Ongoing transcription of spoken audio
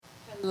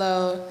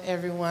Hello,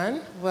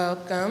 everyone.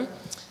 Welcome.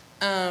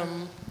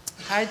 That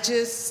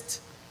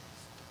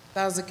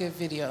was a good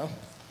video.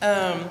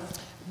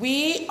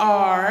 We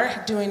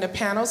are doing a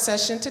panel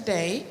session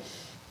today,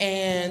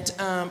 and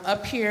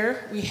up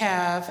here we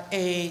have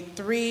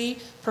three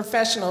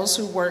professionals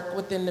who work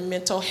within the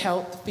mental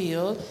health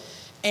field.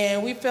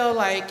 And we feel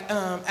like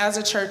as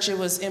a church it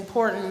was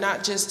important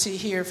not just to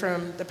hear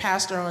from the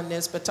pastor on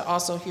this, but to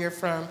also hear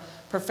from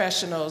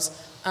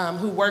professionals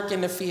who work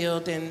in the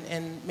field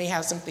and may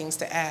have some things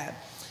to add.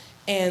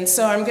 And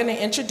so I'm going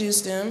to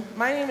introduce them.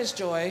 My name is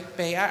Joy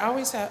Bay. I'd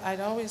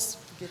always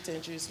forget to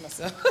introduce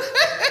myself.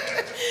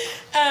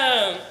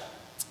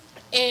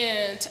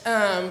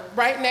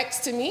 Right next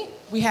to me,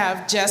 we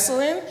have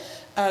Jesselyn.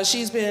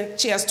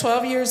 She has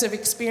 12 years of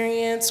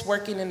experience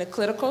working in a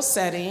clinical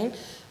setting.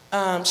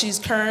 She's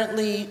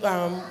currently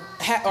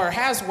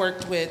has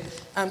worked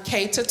with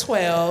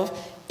K-12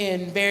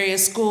 in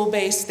various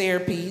school-based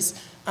therapies.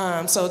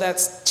 So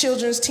that's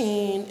children's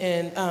teen,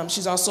 and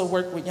she's also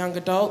worked with young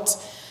adults.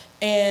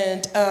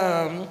 And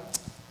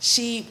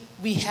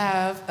we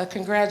have a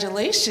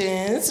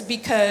congratulations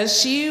because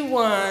she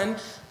won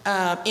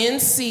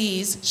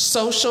NC's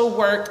Social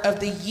Work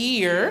of the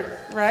Year,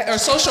 right? Or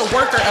Social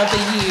Worker of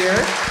the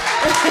Year.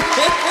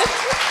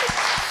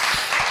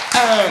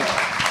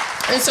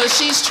 And so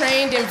she's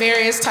trained in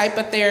various type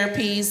of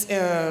therapies,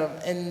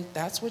 and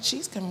that's what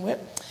she's coming with.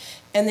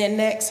 And then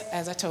next,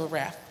 as I told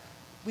Raph,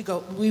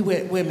 we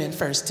went women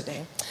first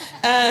today.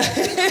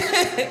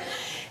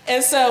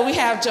 And so we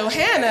have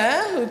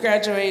Johanna, who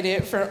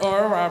graduated from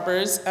Oral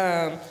Roberts.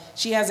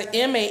 She has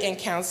an MA in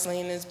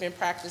counseling and has been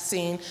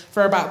practicing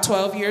for about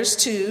 12 years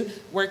too,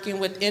 working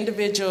with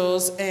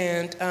individuals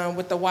and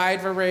with a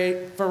wide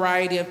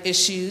variety of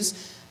issues,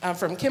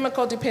 from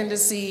chemical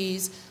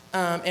dependencies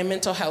and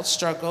mental health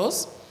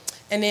struggles.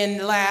 And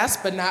then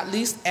last but not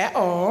least at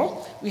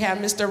all, we have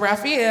Mr.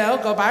 Raphael,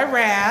 go by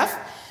Raph.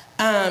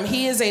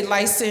 He is a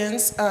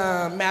licensed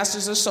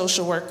Master's of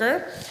Social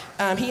Worker.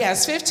 He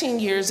has 15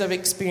 years of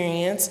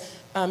experience.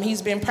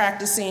 He's been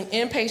practicing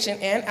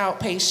inpatient and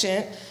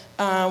outpatient,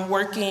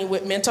 working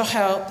with mental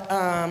health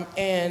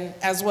and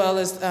as well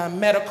as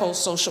medical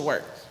social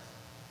work.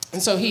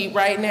 And so he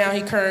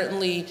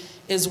currently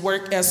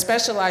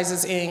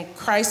specializes in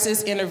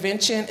crisis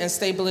intervention and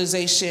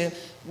stabilization,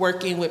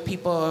 working with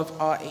people of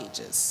all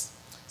ages.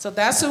 So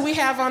that's who we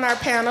have on our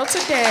panel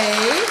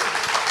today.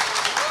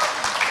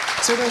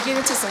 So we're going to get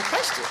into some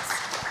questions.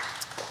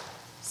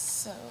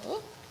 So,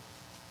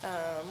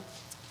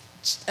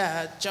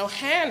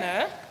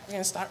 Johanna, we're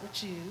going to start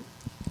with you.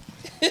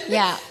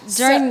 Yeah,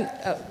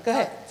 go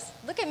ahead.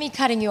 Look at me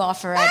cutting you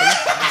off already.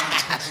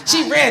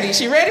 She's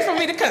ready for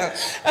me to come.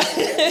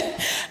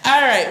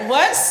 All right,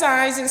 what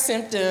signs and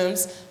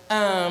symptoms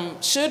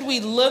should we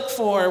look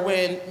for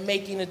when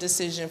making a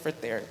decision for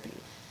therapy?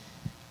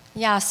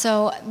 Yeah,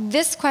 so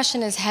this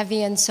question is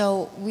heavy, and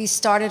so we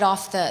started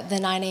off the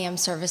 9 a.m.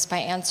 service by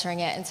answering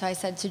it. And so I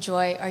said to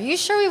Joy, are you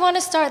sure we want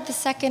to start the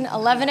second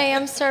 11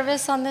 a.m.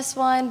 service on this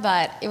one?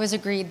 But it was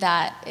agreed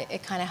that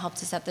it kind of helped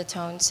to set the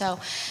tone. So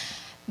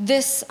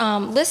this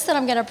list that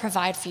I'm going to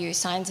provide for you,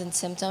 signs and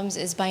symptoms,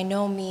 is by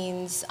no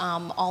means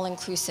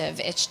all-inclusive.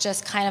 It's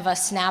just kind of a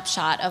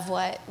snapshot of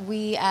what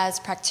we as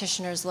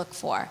practitioners look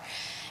for.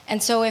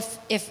 And so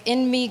if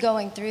in me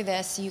going through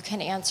this, you can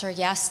answer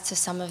yes to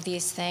some of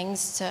these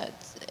things,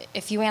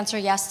 if you answer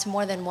yes to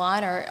more than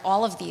one or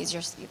all of these,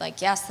 you're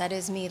like, yes, that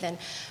is me, then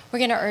we're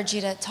going to urge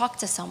you to talk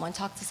to someone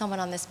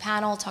on this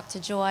panel, talk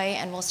to Joy,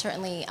 and we'll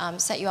certainly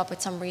set you up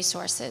with some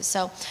resources.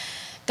 So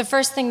the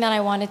first thing that I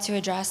wanted to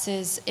address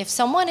is if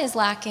someone is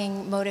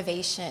lacking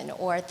motivation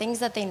or things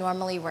that they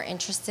normally were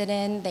interested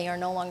in, they are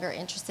no longer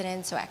interested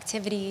in, so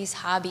activities,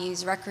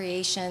 hobbies,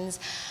 recreations,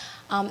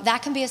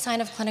 that can be a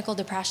sign of clinical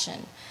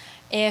depression.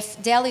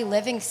 If daily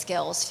living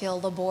skills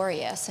feel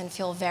laborious and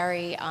feel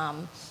very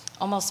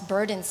almost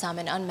burdensome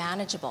and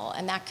unmanageable,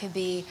 and that could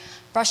be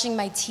brushing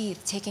my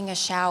teeth, taking a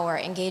shower,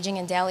 engaging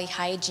in daily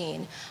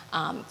hygiene,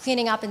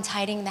 cleaning up and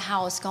tidying the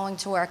house, going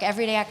to work,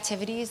 everyday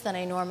activities that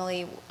I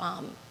normally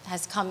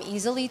has come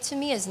easily to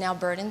me is now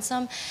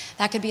burdensome,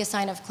 that could be a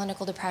sign of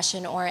clinical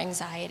depression or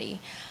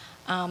anxiety.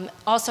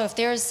 Also, if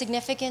there is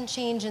significant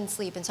change in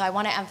sleep, and so I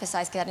want to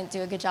emphasize because I didn't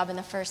do a good job in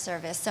the first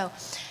service, so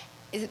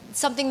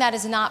something that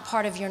is not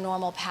part of your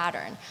normal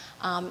pattern.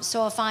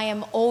 So if I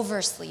am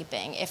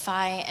oversleeping, if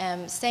I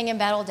am staying in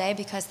bed all day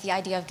because the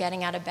idea of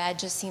getting out of bed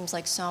just seems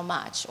like so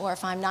much, or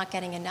if I'm not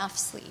getting enough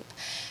sleep,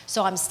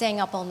 so I'm staying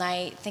up all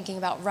night thinking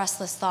about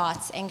restless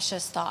thoughts,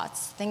 anxious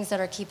thoughts, things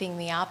that are keeping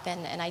me up,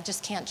 and I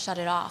just can't shut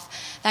it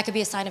off, that could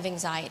be a sign of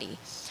anxiety.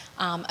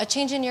 A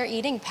change in your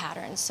eating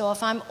patterns. So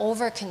if I'm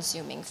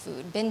over-consuming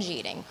food, binge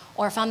eating,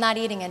 or if I'm not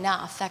eating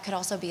enough, that could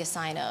also be a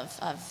sign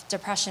of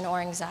depression or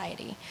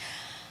anxiety.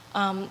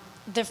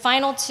 The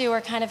final two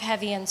are kind of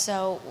heavy, and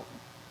so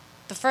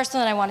the first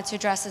one that I wanted to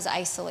address is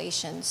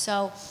isolation.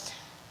 So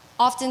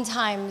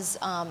oftentimes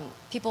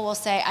people will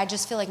say, I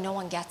just feel like no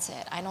one gets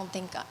it. I don't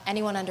think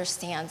anyone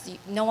understands.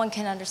 No one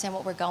can understand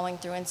what we're going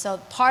through. And so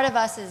part of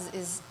us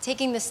is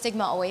taking the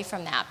stigma away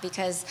from that,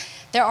 because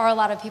there are a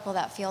lot of people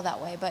that feel that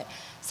way. But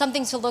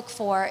something to look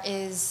for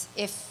is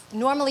if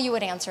normally you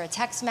would answer a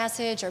text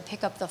message or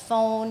pick up the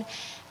phone,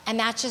 and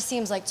that just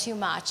seems like too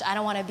much. I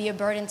don't want to be a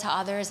burden to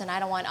others, and I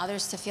don't want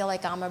others to feel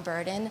like I'm a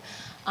burden.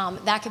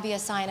 That could be a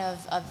sign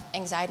of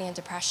anxiety and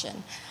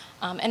depression.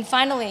 And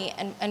finally,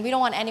 and we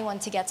don't want anyone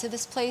to get to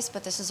this place,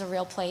 but this is a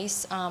real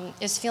place,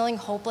 is feeling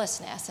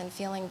hopelessness and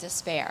feeling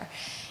despair.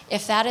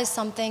 If that is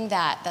something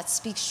that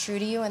speaks true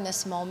to you in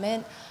this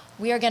moment,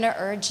 we are going to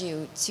urge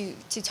you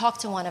to talk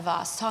to one of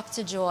us, talk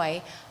to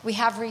Joy. We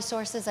have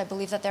resources. I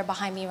believe that they're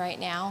behind me right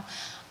now.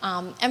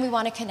 And we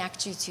want to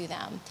connect you to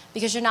them,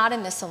 because you're not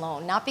in this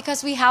alone. Not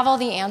because we have all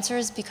the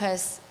answers,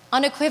 because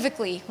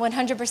unequivocally,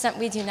 100%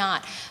 we do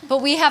not.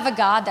 But we have a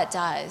God that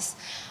does.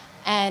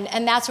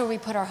 And that's where we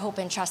put our hope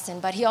and trust in.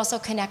 But he also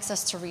connects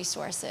us to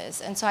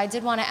resources. And so I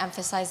did want to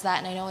emphasize that,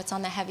 and I know it's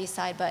on the heavy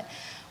side, but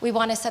we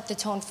want to set the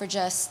tone for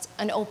just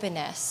an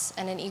openness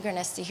and an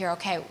eagerness to hear,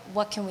 okay,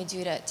 what can we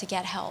do to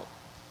get help?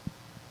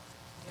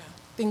 Yeah,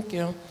 thank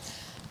you.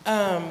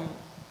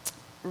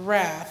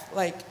 Raph,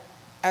 like,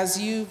 as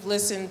you've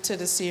listened to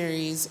the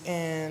series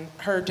and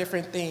heard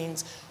different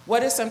things,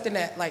 what is something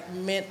that like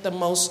meant the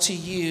most to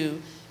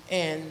you,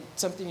 and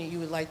something that you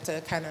would like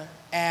to kind of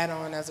add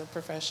on as a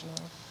professional?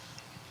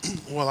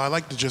 Well, I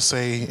like to just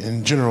say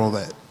in general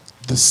that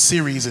the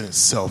series in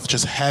itself,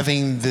 just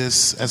having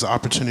this as an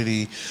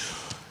opportunity,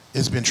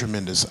 has been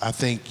tremendous. I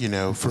think,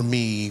 for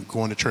me,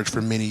 going to church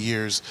for many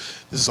years,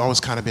 this has always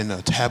kind of been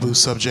a taboo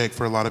subject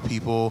for a lot of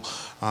people,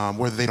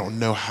 whether they don't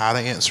know how to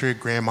answer it.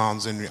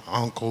 Grandmoms and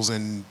uncles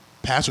and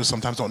pastors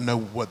sometimes don't know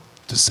what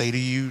to say to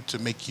you to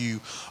make you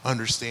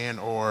understand,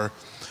 or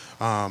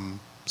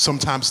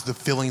sometimes the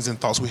feelings and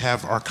thoughts we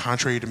have are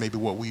contrary to maybe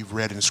what we've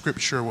read in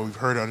Scripture, what we've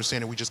heard or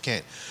understand, and we just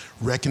can't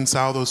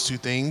reconcile those two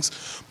things.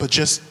 But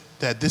just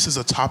that this is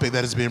a topic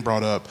that is being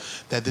brought up,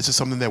 that this is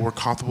something that we're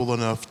comfortable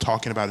enough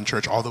talking about in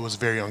church, although it's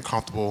very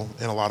uncomfortable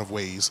in a lot of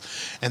ways,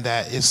 and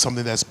that is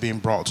something that's being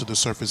brought to the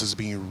surface as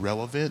being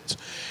relevant,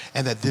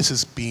 and that this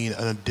is being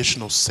an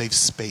additional safe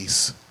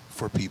space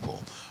for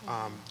people.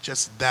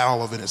 Just that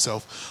all of it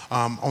itself.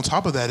 On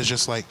top of that is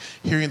just like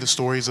hearing the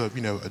stories of,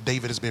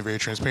 David has been very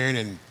transparent,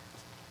 and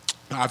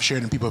I've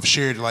shared and people have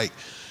shared, like,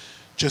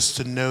 just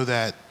to know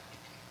that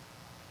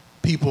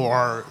people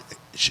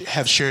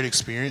have shared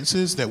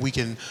experiences, that we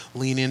can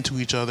lean into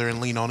each other and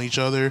lean on each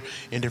other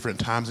in different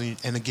times.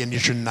 And again,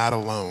 you're not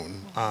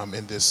alone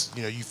in this.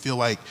 You feel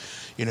like,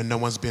 no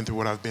one's been through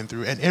what I've been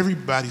through. And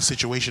everybody's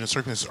situation and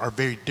circumstances are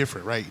very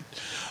different, right?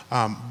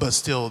 But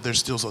still, there's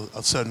still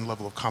a certain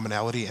level of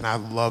commonality. And I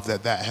love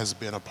that has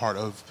been a part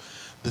of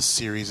this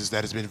series, is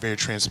that it's been very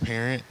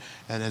transparent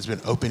and has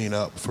been opening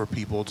up for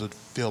people to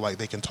feel like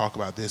they can talk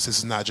about this. This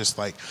is not just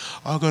like,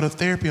 I'll go to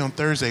therapy on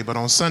Thursday, but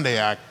on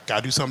Sunday I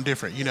gotta do something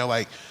different.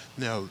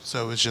 No.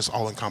 So it's just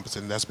all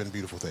encompassing. That's been a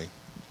beautiful thing.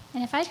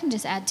 And if I can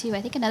just add too,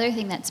 I think another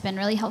thing that's been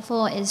really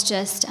helpful is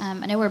just, I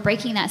know we're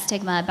breaking that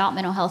stigma about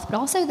mental health, but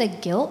also the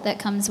guilt that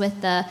comes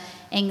with the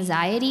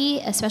anxiety,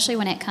 especially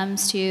when it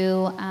comes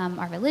to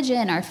our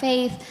religion, our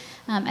faith.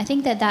 I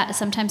think that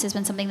sometimes has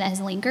been something that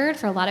has lingered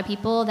for a lot of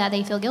people, that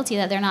they feel guilty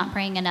that they're not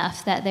praying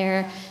enough, that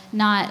they're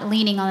not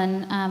leaning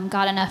on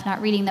God enough,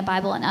 not reading the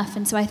Bible enough.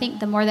 And so I think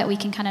the more that we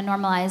can kind of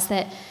normalize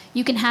that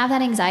you can have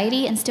that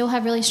anxiety and still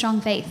have really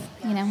strong faith,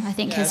 I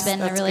think has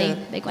been a really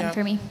big one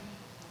for me.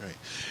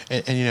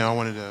 Right. And I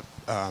wanted to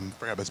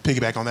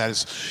piggyback on that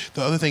is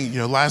the other thing.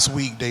 Last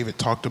week David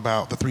talked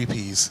about the 3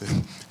 Ps,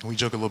 and we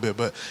joke a little bit,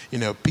 but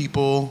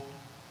people,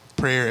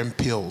 prayer, and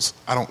pills.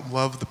 I don't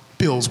love the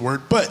pills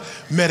word, but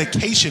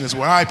medication is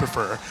what I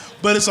prefer.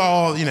 But it's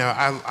all,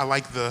 I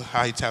like the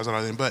how he tabs on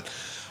everything. But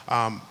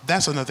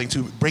that's another thing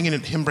too.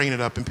 Him bringing it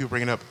up and people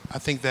bringing it up. I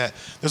think that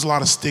there's a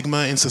lot of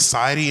stigma in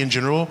society in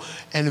general,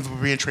 and if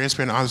we're being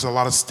transparent, there's a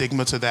lot of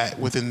stigma to that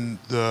within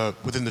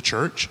the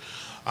church.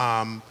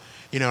 And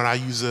I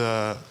use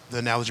the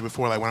analogy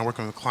before, like when I'm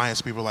working with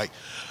clients, people are like,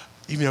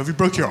 if you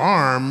broke your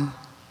arm,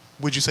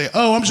 would you say,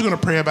 oh, I'm just going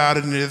to pray about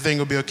it and everything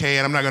will be okay,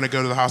 and I'm not going to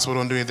go to the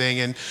hospital and do anything,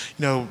 and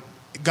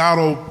God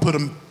will put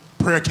a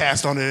prayer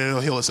cast on it and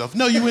it'll heal itself?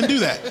 No, you wouldn't do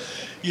that.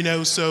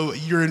 So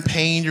you're in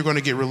pain, you're going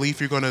to get relief,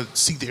 you're going to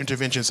seek the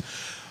interventions.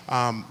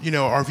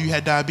 Or if you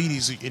had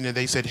diabetes and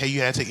they said, hey, you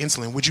had to take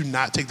insulin, would you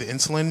not take the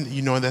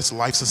insulin? That's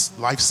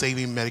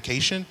life-saving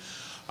medication.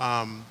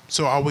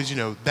 So always,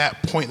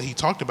 that point that he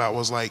talked about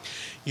was like,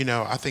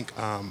 I think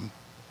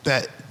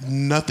that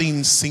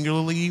nothing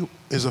singularly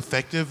is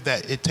effective,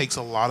 that it takes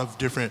a lot of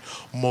different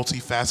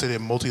multifaceted,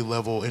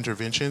 multi-level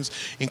interventions,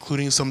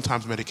 including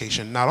sometimes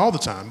medication. Not all the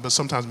time, but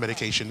sometimes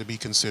medication to be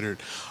considered.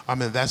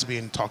 And that's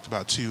being talked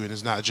about too, and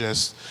it's not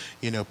just,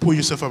 pull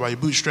yourself up by your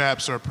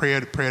bootstraps or pray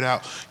it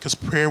out, because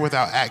prayer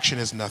without action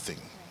is nothing,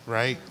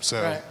 right?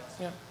 So.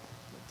 Right,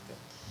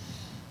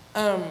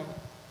 yeah.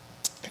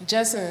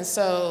 Justin,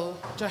 so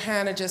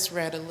Johanna just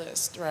read a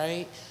list,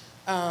 right?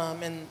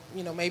 And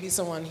maybe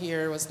someone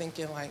here was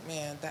thinking like,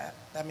 man,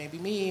 that may be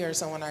me or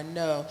someone I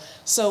know.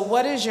 So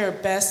what is your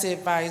best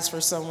advice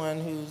for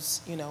someone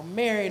who's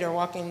married or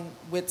walking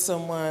with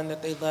someone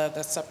that they love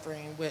that's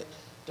suffering with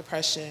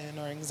depression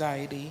or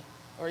anxiety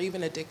or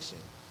even addiction?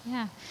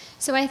 Yeah.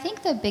 So I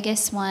think the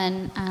biggest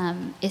one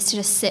is to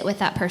just sit with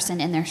that person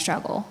in their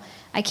struggle.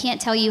 I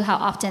can't tell you how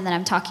often that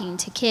I'm talking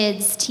to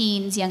kids,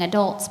 teens, young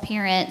adults,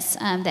 parents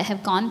that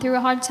have gone through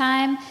a hard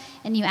time,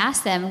 and you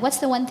ask them, what's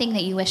the one thing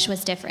that you wish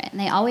was different? And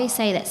they always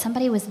say that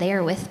somebody was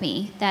there with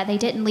me, that they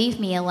didn't leave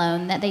me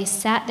alone, that they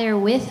sat there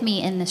with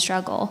me in the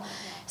struggle.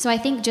 So I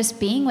think just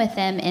being with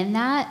them in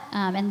that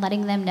and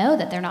letting them know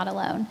that they're not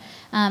alone.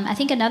 I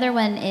think another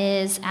one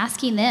is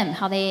asking them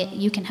how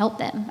you can help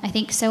them. I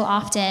think so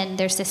often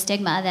there's this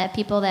stigma that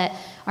people that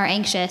are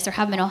anxious or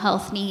have mental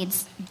health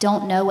needs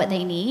don't know what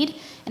they need.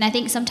 And I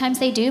think sometimes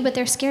they do, but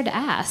they're scared to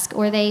ask,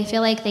 or they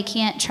feel like they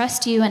can't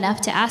trust you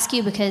enough to ask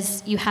you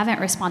because you haven't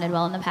responded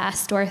well in the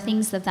past, or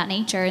things of that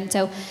nature. And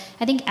so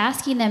I think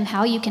asking them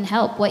how you can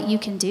help, what you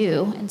can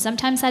do, and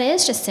sometimes that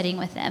is just sitting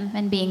with them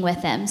and being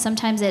with them.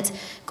 Sometimes it's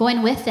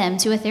going with them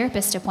to a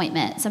therapist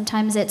appointment.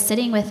 Sometimes it's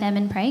sitting with them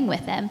and praying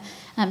with them.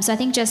 So I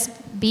think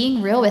just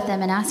being real with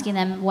them and asking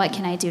them, what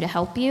can I do to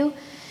help you?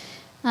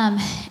 And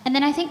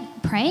then I think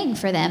praying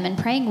for them and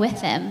praying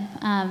with them,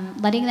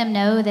 letting them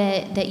know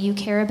that you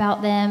care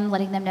about them,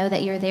 letting them know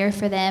that you're there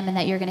for them and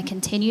that you're going to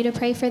continue to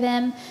pray for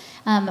them.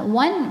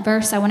 One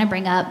verse I want to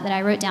bring up that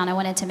I wrote down I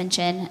wanted to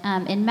mention,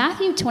 in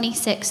Matthew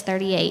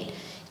 26:38,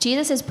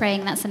 Jesus is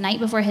praying, that's the night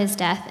before his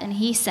death, and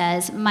he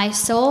says, "My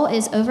soul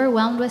is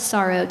overwhelmed with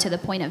sorrow to the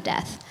point of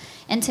death."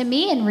 And to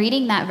me, in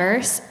reading that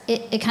verse,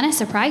 it kind of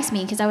surprised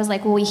me because I was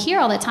like, well, we hear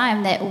all the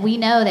time that we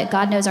know that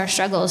God knows our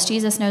struggles,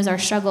 Jesus knows our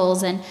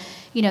struggles, and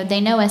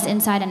they know us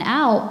inside and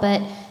out,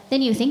 but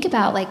then you think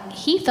about, like,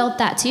 he felt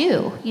that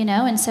too,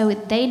 and so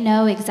they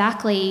know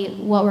exactly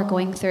what we're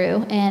going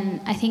through.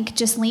 And I think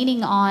just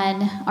leaning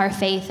on our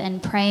faith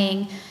and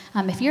praying,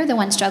 if you're the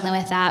one struggling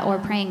with that, or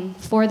praying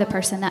for the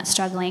person that's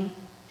struggling.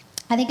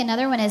 I think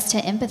another one is to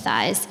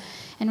empathize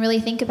and really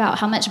think about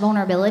how much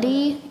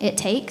vulnerability it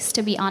takes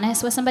to be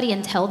honest with somebody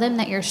and tell them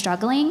that you're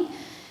struggling.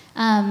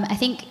 I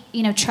think,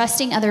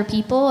 trusting other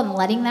people and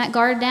letting that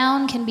guard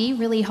down can be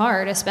really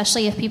hard,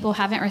 especially if people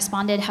haven't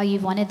responded how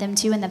you've wanted them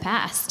to in the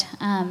past.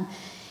 And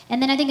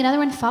then I think another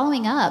one,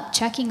 following up,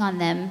 checking on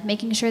them,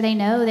 making sure they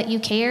know that you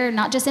care,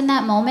 not just in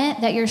that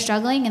moment that you're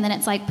struggling and then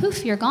it's like,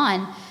 poof, you're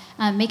gone.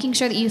 Making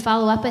sure that you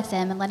follow up with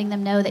them and letting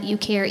them know that you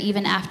care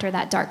even after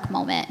that dark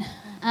moment.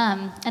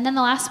 And then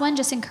the last one,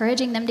 just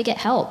encouraging them to get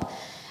help.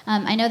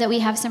 I know that we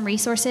have some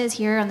resources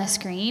here on the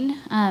screen.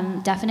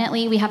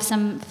 Definitely, we have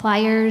some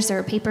flyers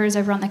or papers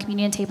over on the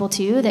communion table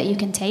too that you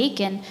can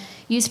take and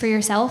use for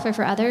yourself or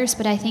for others.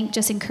 But I think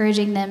just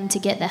encouraging them to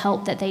get the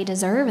help that they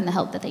deserve and the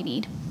help that they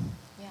need.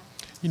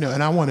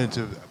 And I wanted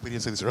to, we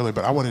didn't say this earlier,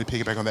 but I wanted to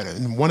piggyback on that.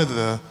 And one of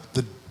the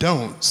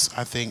don'ts,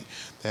 I think,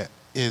 that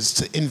is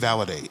to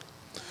invalidate.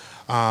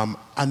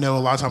 I know a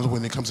lot of times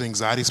when it comes to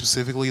anxiety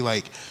specifically,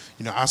 like,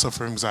 I suffer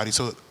from anxiety,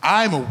 so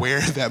I'm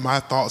aware that my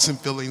thoughts and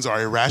feelings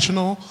are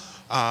irrational.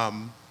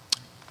 And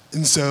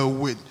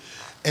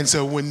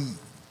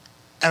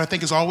I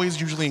think it's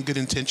always usually in good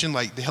intention,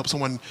 like to help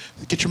someone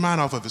get your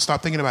mind off of it,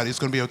 stop thinking about it, it's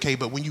going to be okay.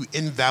 But when you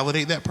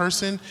invalidate that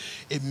person,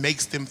 it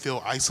makes them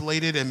feel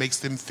isolated and makes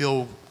them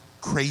feel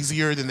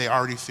crazier than they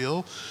already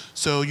feel.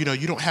 So, you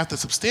don't have to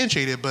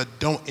substantiate it, but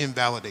don't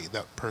invalidate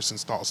that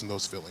person's thoughts and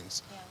those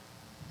feelings. Yeah.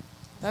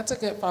 That's a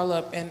good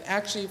follow-up. And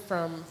actually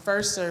from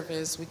first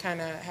service, we kind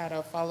of had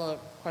a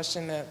follow-up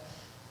question that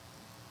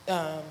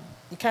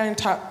we kind of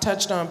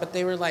touched on, but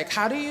they were like,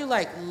 how do you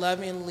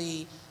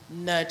lovingly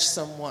nudge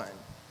someone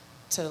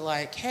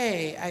to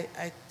hey,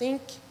 I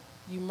think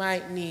you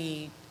might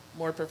need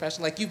more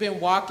professional, you've been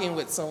walking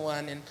with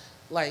someone and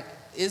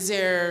is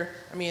there,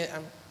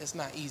 it's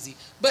not easy,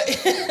 but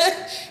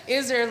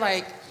is there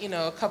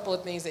a couple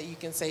of things that you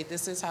can say,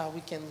 this is how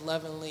we can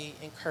lovingly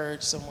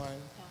encourage someone?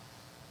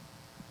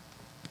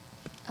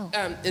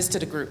 It's to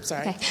the group,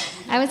 sorry. Okay.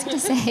 I was going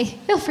to say,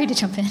 feel free to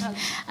jump in.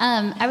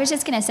 I was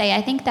just going to say,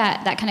 I think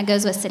that kind of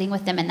goes with sitting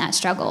with them in that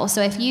struggle.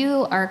 So if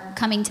you are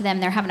coming to them,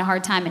 they're having a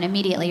hard time, and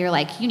immediately you're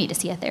like, you need to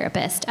see a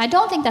therapist. I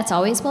don't think that's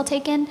always well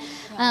taken.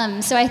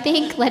 So I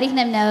think letting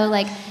them know,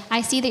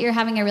 I see that you're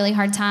having a really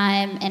hard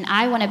time, and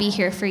I want to be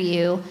here for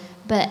you,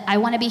 but I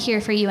want to be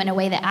here for you in a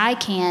way that I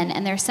can,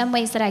 and there's some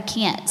ways that I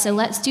can't. So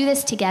let's do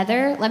this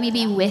together. Let me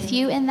be with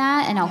you in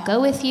that, and I'll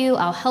go with you.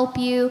 I'll help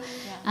you.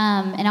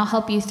 And I'll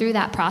help you through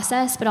that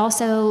process, but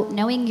also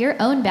knowing your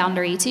own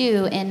boundary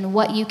too and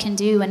what you can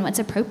do and what's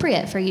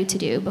appropriate for you to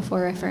do before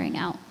referring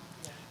out.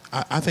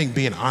 I think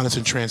being honest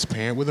and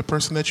transparent with the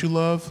person that you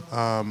love,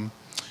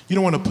 you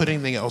don't want to put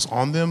anything else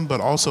on them,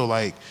 but also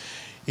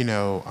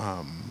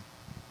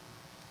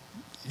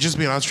just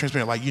being honest and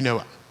transparent, like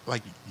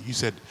you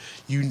said,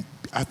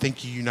 I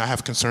think you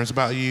have concerns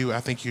about you. I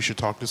think you should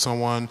talk to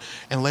someone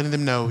and letting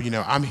them know,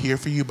 I'm here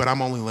for you, but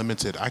I'm only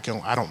limited. I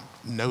don't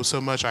know so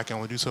much. I can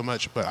only do so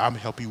much, but I'm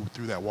help you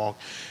through that walk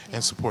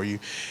and support you.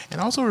 And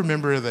also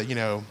remember that,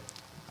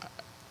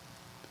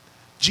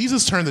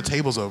 Jesus turned the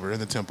tables over in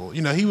the temple.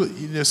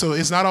 So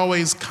it's not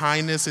always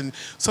kindness, and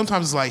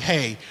sometimes it's like,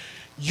 hey,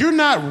 you're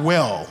not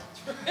well,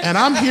 and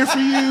I'm here for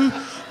you,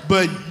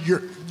 but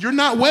you're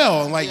not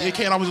well. And like, it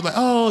can't always be like,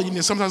 oh,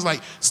 sometimes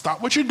like,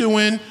 stop what you're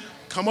doing,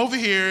 come over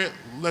here,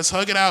 let's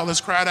hug it out,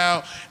 let's cry it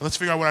out, and let's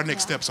figure out what our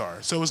next steps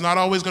are. So it's not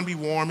always going to be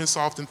warm and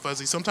soft and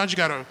fuzzy. Sometimes you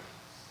got to,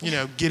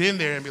 get in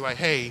there and be like,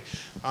 hey,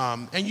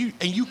 and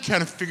you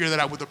kind of figure that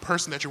out with the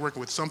person that you're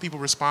working with. Some people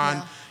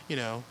respond,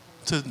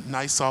 to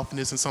nice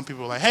softness, and some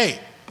people are like, hey,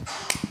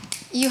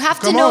 you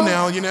have come to know,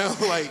 on now,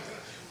 like.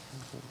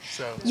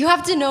 So. You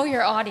have to know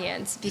your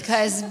audience,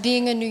 because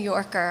being a New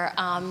Yorker,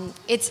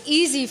 it's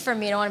easy for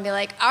me to want to be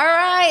like, all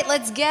right,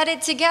 let's get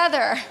it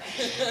together.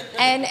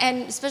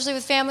 and especially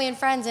with family and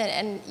friends,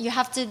 and you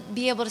have to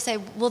be able to say,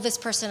 will this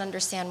person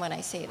understand when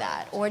I say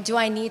that? Or do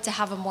I need to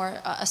have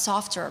a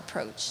softer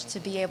approach to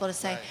be able to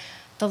say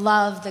the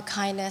love, the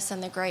kindness,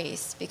 and the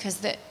grace?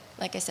 Because,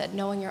 like I said,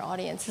 knowing your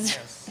audience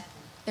is...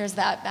 There's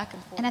that back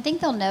and forth. And I think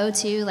they'll know,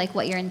 too, like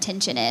what your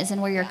intention is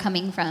and where you're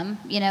coming from.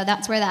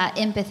 That's where that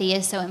empathy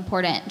is so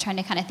important, trying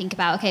to kind of think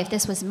about, okay, if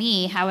this was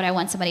me, how would I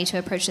want somebody to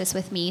approach this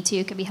with me,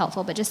 too, could be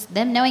helpful. But just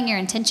them knowing your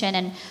intention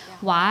and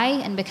why,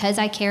 and because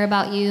I care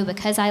about you,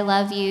 because I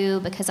love you,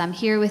 because I'm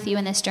here with you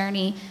in this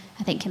journey,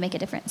 I think can make a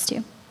difference,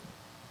 too.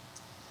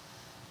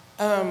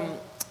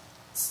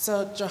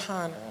 So,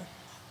 Johanna,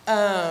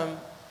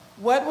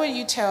 what would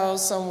you tell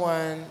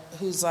someone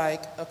who's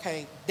like,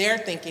 okay, they're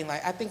thinking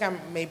like, I think I'm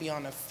maybe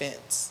on a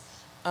fence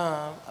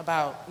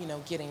about,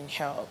 getting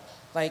help.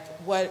 Like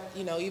what,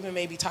 even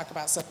maybe talk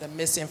about some of the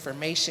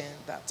misinformation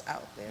that's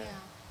out there. Yeah.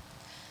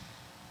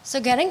 So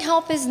getting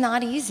help is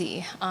not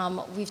easy.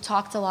 We've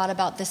talked a lot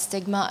about the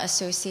stigma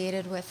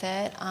associated with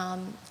it.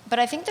 But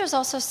I think there's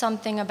also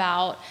something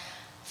about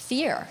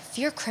fear.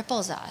 Fear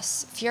cripples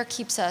us. Fear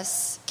keeps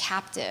us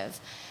captive.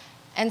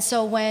 And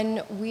so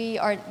when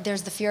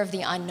there's the fear of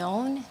the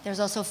unknown, there's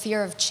also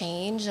fear of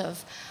change,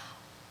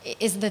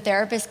 is the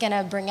therapist going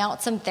to bring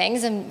out some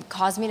things and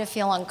cause me to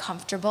feel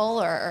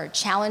uncomfortable or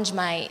challenge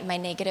my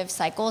negative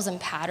cycles and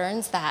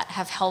patterns that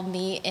have held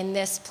me in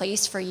this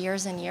place for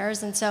years and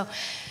years? And so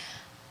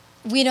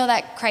we know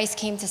that Christ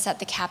came to set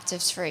the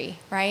captives free,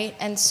 right?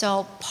 And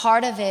so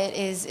part of it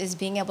is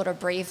being able to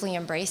bravely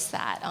embrace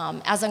that,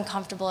 as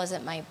uncomfortable as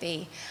it might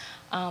be.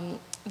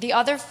 The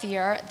other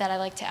fear that I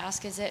like to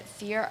ask, is it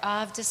fear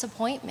of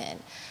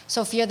disappointment?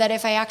 So fear that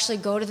if I actually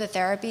go to the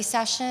therapy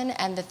session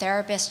and the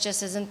therapist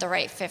just isn't the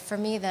right fit for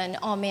me, then,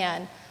 oh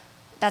man,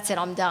 that's it,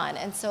 I'm done.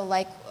 And so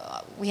like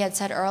we had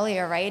said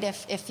earlier, right,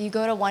 if you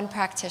go to one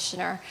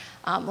practitioner,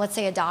 let's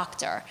say a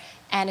doctor,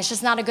 and it's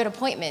just not a good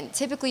appointment,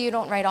 typically you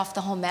don't write off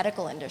the whole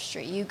medical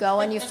industry. You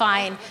go and you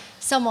find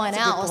someone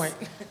else.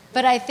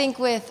 But I think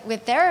with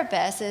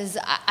therapists is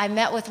I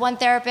met with one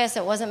therapist,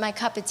 it wasn't my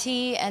cup of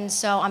tea, and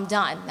so I'm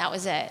done. That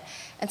was it.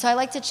 And so I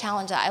like to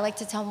challenge that. I like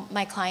to tell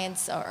my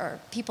clients or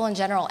people in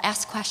general,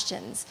 ask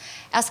questions.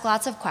 Ask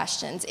lots of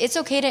questions. It's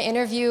okay to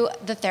interview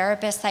the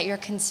therapist that you're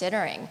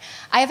considering.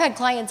 I have had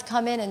clients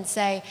come in and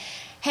say,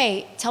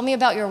 hey, tell me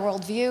about your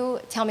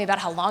worldview. Tell me about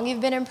how long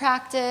you've been in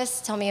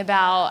practice. Tell me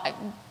about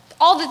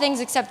all the things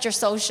except your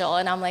social.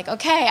 And I'm like,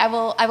 okay, I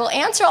will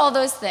answer all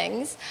those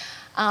things.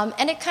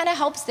 And it kind of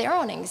helps their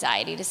own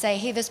anxiety to say,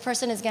 hey, this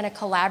person is going to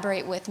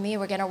collaborate with me.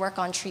 We're going to work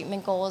on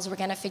treatment goals. We're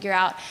going to figure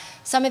out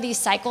some of these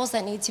cycles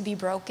that need to be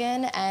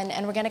broken,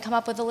 and we're going to come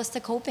up with a list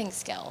of coping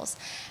skills.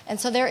 And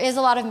so there is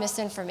a lot of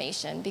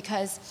misinformation,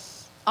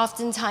 because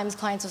oftentimes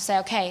clients will say,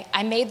 okay,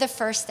 I made the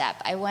first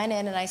step. I went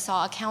in and I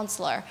saw a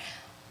counselor,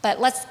 but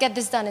let's get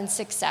this done in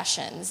 6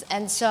 sessions.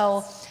 And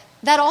so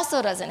that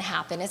also doesn't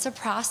happen. It's a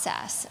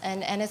process,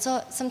 and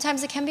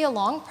sometimes it can be a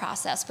long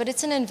process, but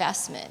it's an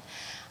investment.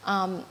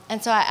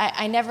 And so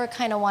I never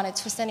kind of want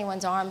to twist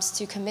anyone's arms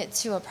to commit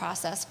to a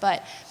process,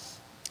 but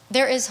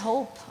there is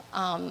hope.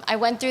 I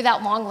went through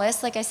that long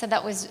list. Like I said,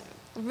 that was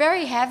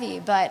very heavy,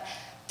 but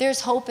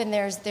there's hope, and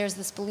there's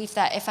this belief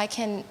that if I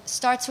can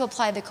start to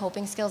apply the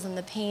coping skills and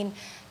the pain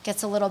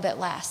gets a little bit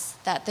less,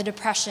 that the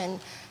depression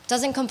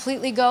doesn't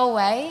completely go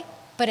away,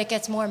 but it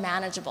gets more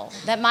manageable.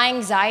 That my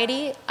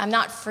anxiety, I'm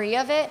not free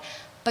of it,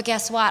 but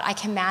guess what? I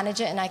can manage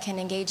it and I can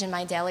engage in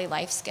my daily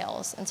life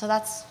skills. And so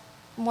that's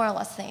more or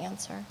less the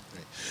answer.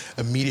 Right.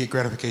 Immediate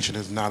gratification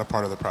is not a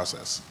part of the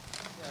process.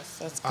 Yes,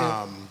 that's good.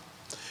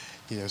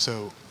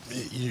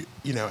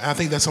 I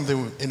think that's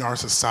something in our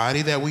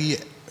society that we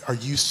are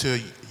used to.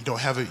 You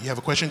have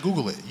a question,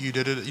 Google it. You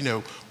did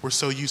it. We're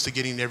so used to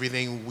getting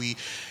everything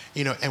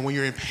and when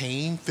you're in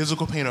pain,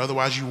 physical pain or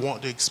otherwise, you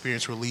want to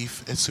experience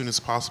relief as soon as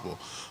possible.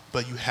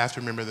 But you have to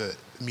remember that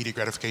immediate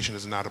gratification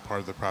is not a part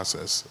of the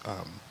process.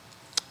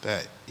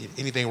 That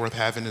anything worth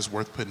having is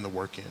worth putting the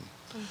work in.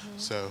 Mm-hmm.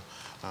 So,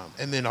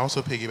 and then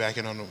also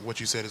piggybacking on what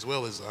you said as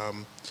well is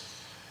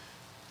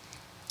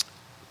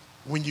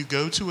when you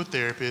go to a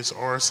therapist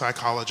or a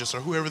psychologist or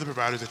whoever the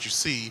providers that you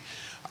see,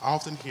 I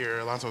often hear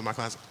a lot of times with my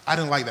clients, I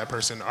didn't like that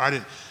person, or I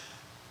didn't,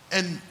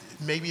 and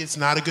maybe it's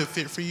not a good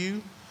fit for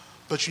you,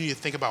 but you need to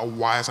think about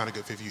why it's not a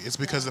good fit for you. It's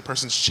because the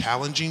person's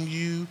challenging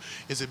you?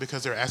 Is it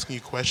because they're asking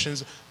you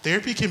questions?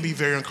 Therapy can be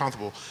very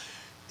uncomfortable.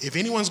 if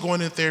anyone's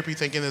going into therapy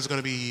thinking there's going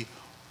to be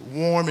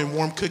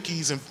warm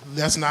cookies, and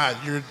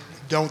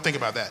don't think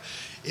about that.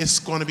 It's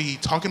going to be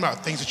talking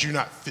about things that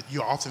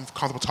you're often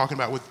comfortable talking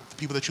about with the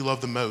people that you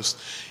love the most.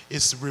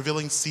 It's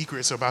revealing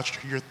secrets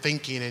about your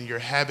thinking and your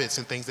habits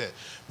and things that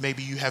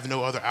maybe you have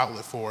no other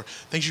outlet for.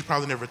 Things you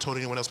probably never told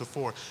anyone else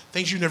before.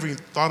 Things you never even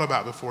thought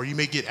about before. You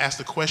may get asked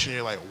a question and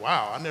you're like,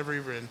 wow, I never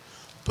even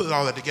put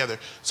all that together.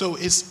 So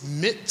it's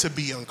meant to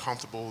be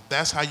uncomfortable.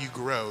 That's how you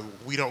grow.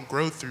 We don't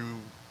grow through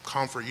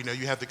comfort.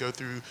 You have to go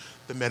through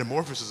the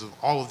metamorphosis of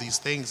all of these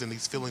things and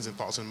these feelings and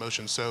thoughts and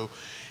emotions. So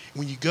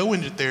when you go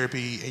into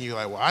therapy and you're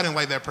like, well, I didn't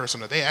like that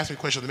person, or they asked me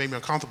questions that made me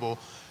uncomfortable,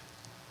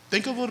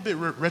 think a little bit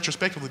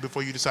retrospectively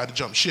before you decide to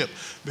jump ship,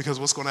 because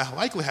what's going to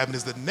likely happen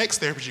is the next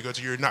therapist you go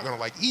to, you're not going to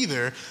like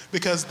either,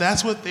 because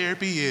that's what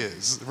therapy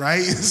is,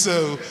 right?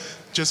 So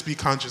just be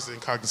conscious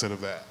and cognizant of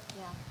that.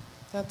 Yeah,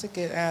 that's a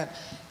good add.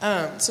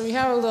 So we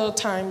have a little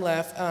time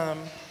left.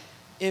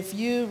 If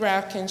you,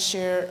 Ralph, can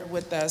share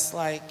with us,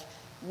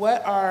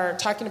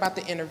 talking about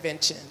the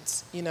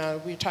interventions.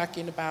 We're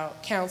talking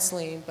about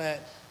counseling,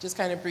 but just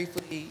kind of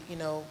briefly,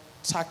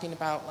 talking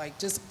about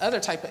just other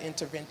type of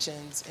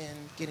interventions and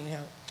getting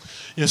help.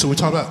 So we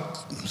talk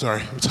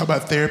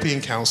about therapy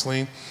and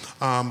counseling,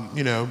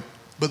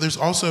 but there's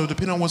also,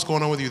 depending on what's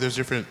going on with you, there's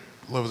different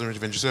levels of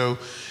intervention. So,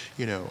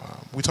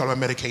 we talk about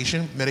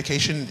medication.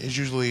 Medication is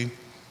usually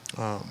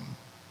an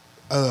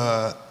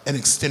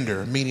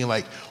extender, meaning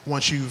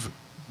once you've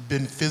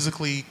been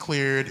physically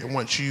cleared and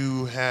once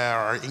you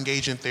are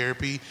engaged in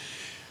therapy,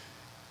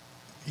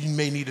 you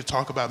may need to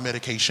talk about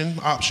medication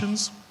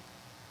options.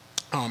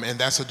 And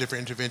that's a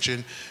different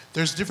intervention.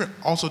 There's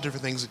also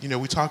different things.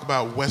 We talk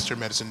about Western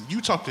medicine. You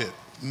talk to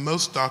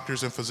most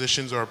doctors and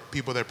physicians or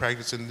people that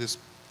practice in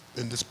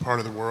this part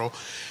of the world,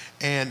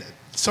 and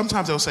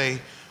sometimes they'll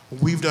say,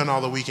 "We've done all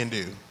that we can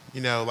do."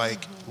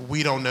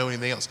 We don't know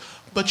anything else.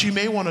 But you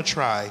may want to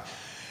try.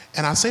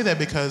 And I say that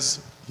because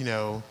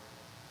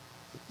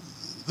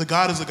the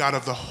God is the God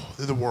of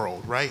the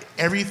world, right?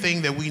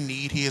 Everything that we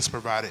need, He has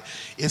provided.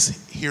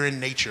 It's here in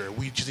nature.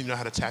 We just need to know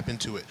how to tap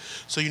into it.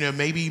 So,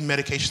 maybe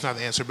medication's not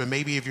the answer, but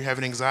maybe if you're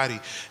having anxiety,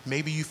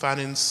 maybe you find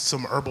in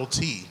some herbal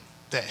tea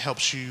that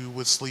helps you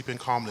with sleep and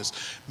calmness.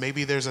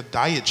 Maybe there's a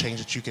diet change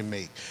that you can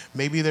make.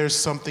 Maybe there's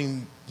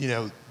something,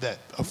 that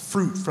a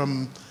fruit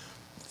from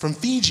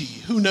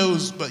Fiji, who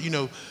knows, but,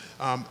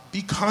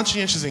 be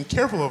conscientious and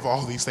careful of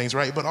all these things,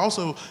 right? But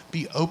also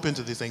be open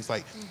to these things.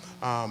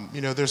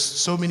 There's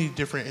so many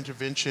different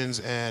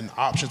interventions and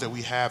options that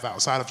we have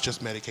outside of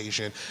just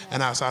medication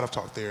and outside of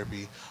talk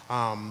therapy.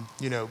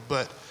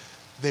 But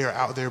they are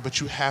out there, but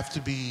you have to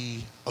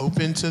be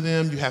open to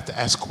them. You have to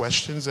ask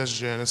questions, as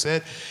Jana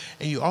said.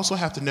 And you also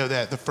have to know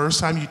that the first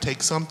time you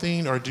take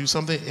something or do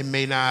something, it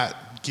may not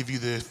give you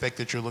the effect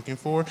that you're looking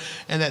for,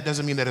 and that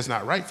doesn't mean that it's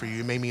not right for you.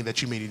 It may mean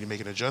that you may need to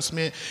make an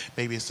adjustment.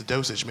 Maybe it's the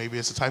dosage, maybe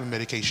it's the type of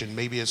medication,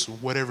 maybe it's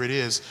whatever it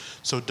is.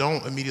 So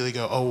don't immediately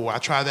go, oh, I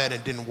tried that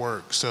and it didn't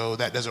work, so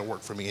that doesn't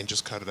work for me, and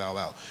just cut it all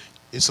out.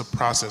 It's a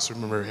process,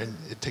 remember, and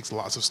it takes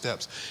lots of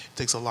steps. It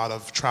takes a lot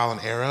of trial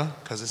and error,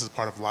 because this is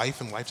part of life,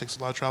 and life takes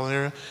a lot of trial and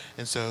error.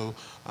 And so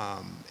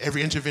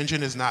every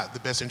intervention is not the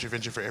best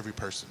intervention for every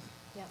person.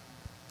 Yeah.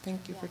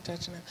 Thank you for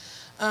touching it.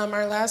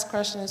 Our last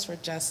question is for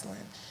Jesslyn.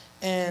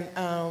 And,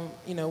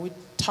 we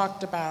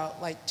talked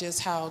about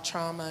just how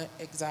trauma,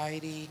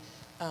 anxiety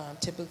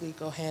typically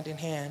go hand in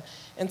hand.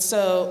 And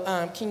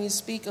so can you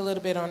speak a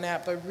little bit on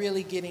that, but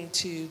really getting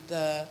to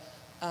the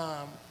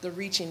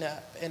reaching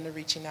up and the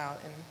reaching out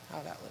and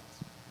how that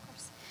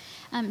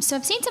looks? So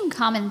I've seen some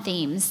common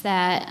themes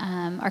that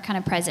are kind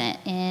of present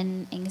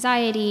in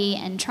anxiety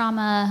and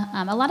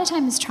trauma. A lot of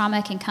times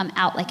trauma can come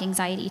out like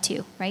anxiety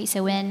too, right?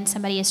 So when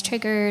somebody is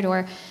triggered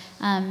or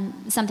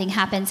something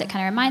happens that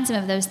kind of reminds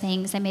them of those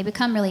things, they may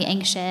become really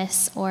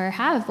anxious or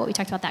have what we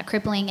talked about, that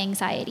crippling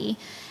anxiety.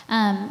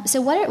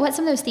 So what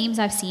some of those themes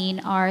I've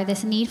seen are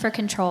this need for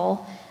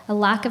control, a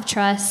lack of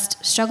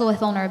trust, struggle with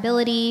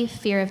vulnerability,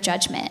 fear of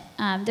judgment.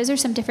 Those are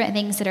some different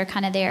things that are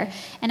kind of there.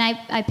 And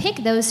I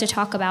pick those to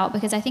talk about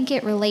because I think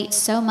it relates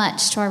so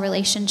much to our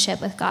relationship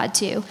with God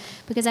too.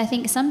 Because I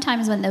think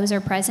sometimes when those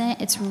are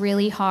present, it's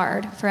really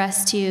hard for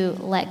us to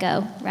let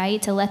go, right?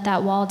 To let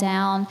that wall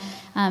down,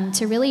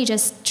 to really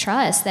just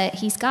trust that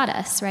He's got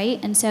us, right?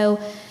 And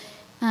so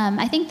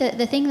I think that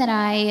the thing that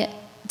I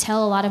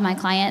tell a lot of my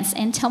clients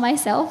and tell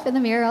myself in the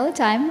mirror all the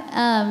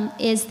time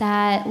is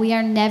that we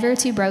are never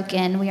too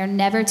broken. We are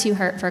never too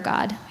hurt for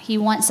God. He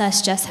wants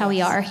us just how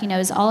we are. He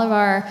knows all of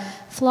our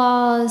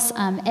flaws,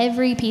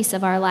 every piece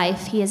of our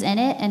life. He is in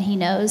it and He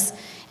knows.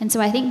 And so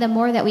I think the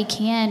more that we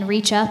can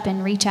reach up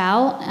and reach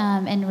out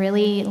and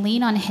really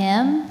lean on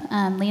Him,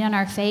 lean on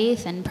our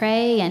faith and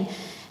pray and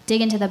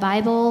dig into the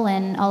Bible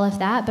and all of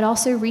that, but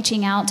also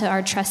reaching out to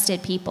our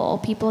trusted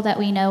people that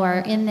we know are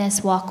in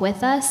this walk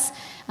with us,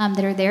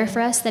 that are there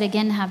for us, that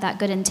again have that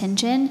good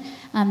intention,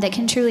 that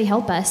can truly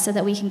help us so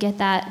that we can get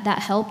that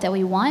help that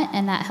we want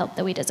and that help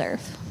that we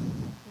deserve.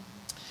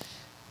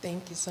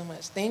 Thank you so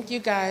much. Thank you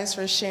guys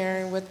for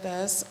sharing with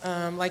us.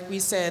 Like we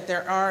said,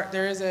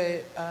 there is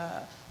a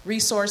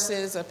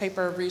resources, a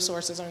paper of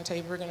resources on the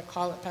table. We're going to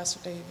call it Pastor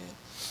David.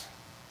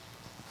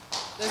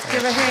 Let's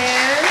give a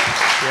hand.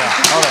 Yeah,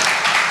 hold it.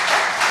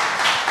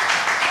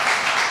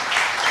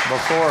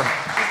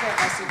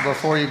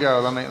 Before you go,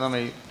 let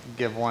me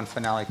give one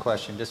finale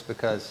question, just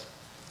because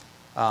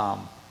I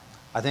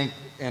think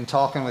in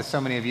talking with so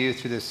many of you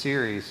through this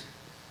series,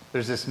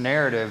 there's this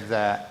narrative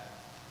that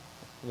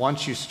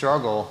once you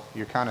struggle,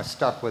 you're kind of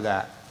stuck with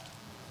that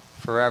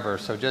forever.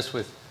 So just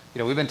with,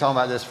 we've been talking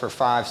about this for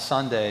 5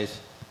 Sundays.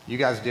 You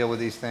guys deal with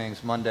these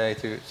things Monday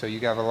through, so you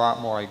have a lot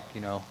more,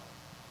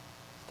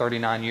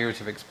 39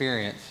 years of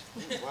experience.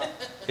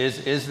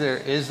 Is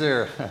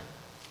there,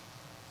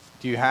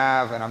 do you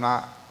have, and I'm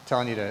not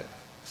telling you to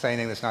say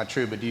anything that's not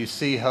true, but do you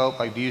see hope?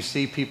 Like, do you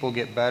see people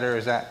get better?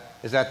 Is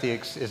that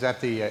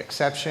the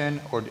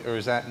exception, or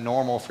is that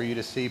normal for you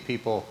to see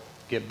people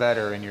get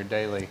better in your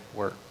daily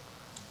work?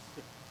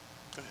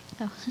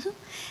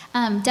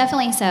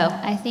 Definitely so.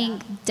 I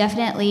think I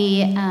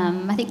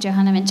think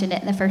Johanna mentioned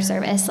it in the first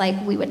service,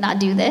 like we would not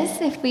do this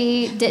if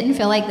we didn't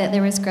feel like that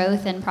there was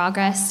growth and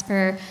progress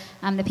for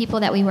the people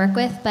that we work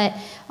with. But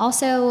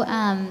also,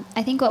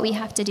 I think what we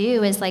have to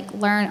do is like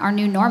learn our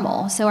new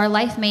normal. So our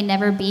life may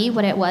never be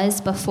what it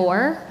was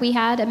before we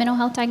had a mental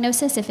health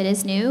diagnosis. If it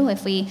is new,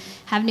 if we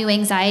have new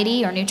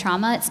anxiety or new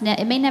trauma,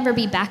 it may never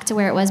be back to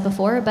where it was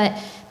before, but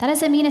that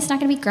doesn't mean it's not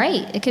going to be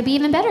great. It could be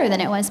even better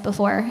than it was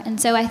before. And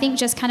so I think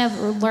just kind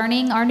of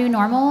learning our new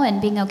normal and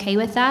being okay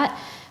with that,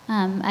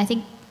 I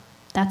think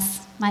that's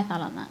my thought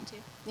on that too.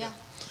 Yeah.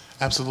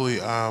 Absolutely.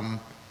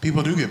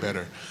 People do get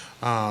better.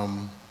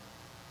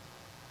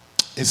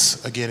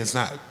 It's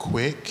not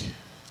quick.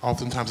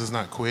 Oftentimes it's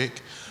not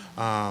quick.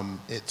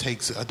 It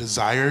takes a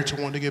desire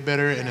to want to get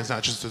better, and it's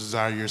not just a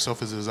desire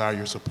yourself, it's a desire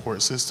your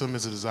support system,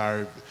 it's a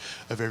desire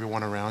of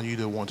everyone around you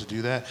to want to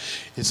do that.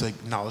 It's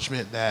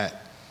acknowledgement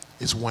that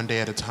it's one day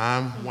at a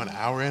time, 1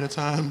 hour at a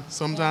time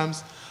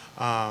sometimes,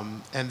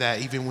 and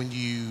that even when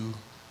you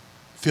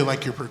feel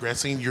like you're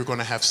progressing, you're going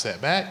to have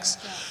setbacks.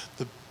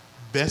 The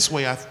best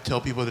way I tell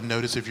people to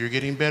notice if you're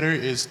getting better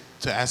is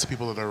to ask the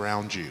people that are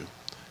around you.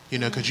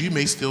 Because you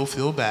may still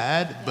feel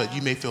bad, but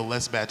you may feel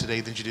less bad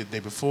today than you did the day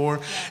before,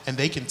 and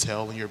they can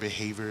tell in your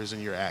behaviors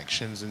and your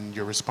actions and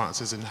your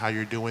responses and how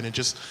you're doing. And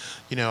just,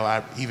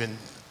 I even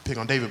pick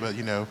on David, but,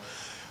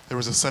 there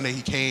was a Sunday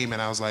he came,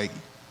 and I was like,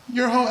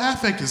 your whole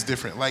affect is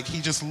different. Like,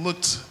 he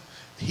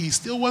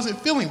still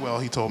wasn't feeling well,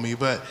 he told me,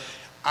 but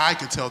I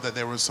could tell that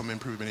there was some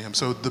improvement in him.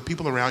 So the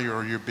people around you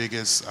are your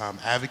biggest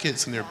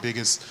advocates, and they're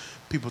biggest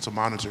people to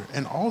monitor.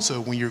 And also,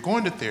 when you're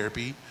going to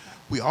therapy,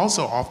 we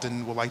also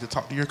often would like to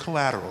talk to your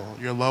collateral,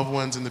 your loved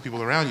ones and the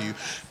people around you,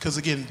 because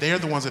again, they're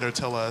the ones that are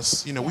tell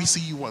us, we see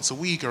you once a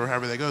week or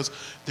however that goes.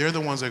 They're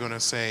the ones that are going to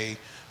say,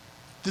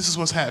 this is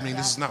what's happening,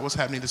 this is not what's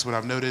happening, this is what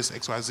I've noticed,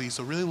 X, Y, Z.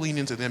 So really lean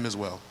into them as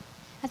well.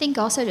 I think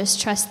also just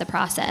trust the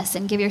process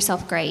and give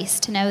yourself grace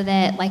to know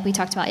that, like we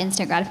talked about,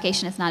 instant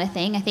gratification is not a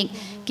thing. I think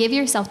give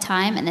yourself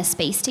time and the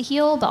space to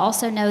heal, but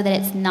also know that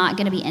it's not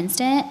going to be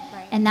instant,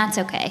 and that's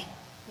okay.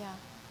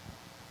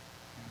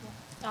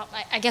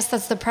 I guess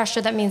that's the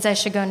pressure that means I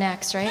should go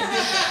next, right?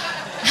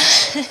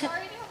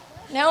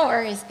 No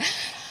worries.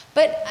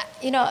 But,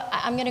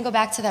 I'm going to go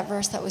back to that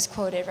verse that was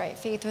quoted, right?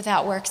 Faith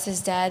without works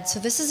is dead. So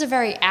this is a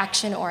very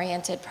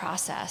action-oriented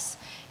process.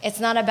 It's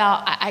not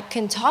about, I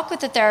can talk with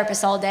the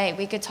therapist all day.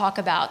 We could talk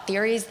about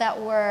theories that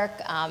work,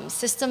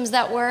 systems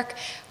that work,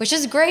 which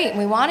is great, and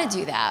we want to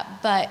do that.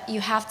 But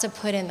you have to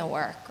put in the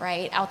work,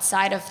 right,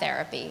 outside of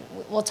therapy.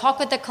 We'll talk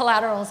with the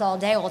collaterals all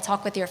day. We'll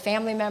talk with your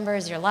family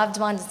members, your loved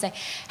ones, and say,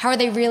 how are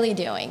they really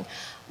doing?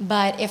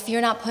 But if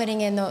you're not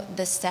putting in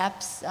the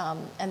steps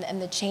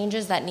and the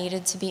changes that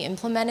needed to be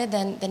implemented,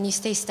 then you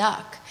stay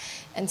stuck.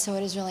 And so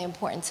it is really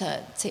important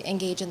to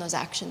engage in those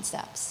action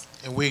steps.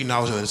 And we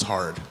acknowledge that it's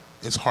hard.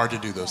 It's hard to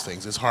do those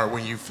things. It's hard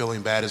when you're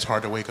feeling bad. It's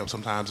hard to wake up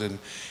sometimes and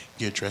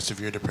get dressed if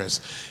you're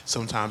depressed.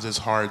 Sometimes it's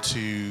hard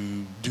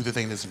to do the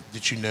thing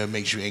that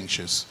makes you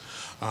anxious.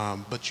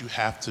 But you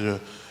have to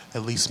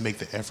at least make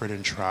the effort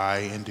and try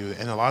and do it.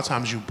 And a lot of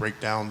times you break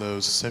down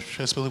those,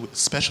 especially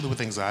with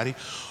anxiety,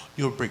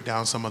 you'll break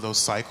down some of those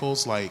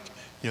cycles, like,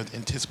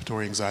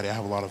 anticipatory anxiety. I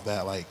have a lot of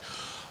that, like,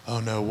 oh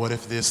no, what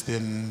if this,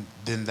 then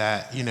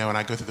that, and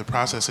I go through the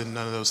process and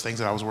none of those things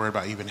that I was worried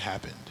about even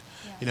happened.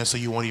 So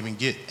you won't even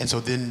get, and so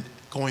then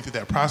going through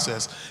that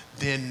process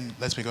then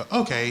lets me go,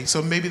 okay,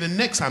 so maybe the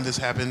next time this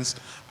happens,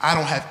 I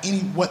don't have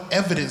what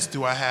evidence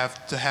do I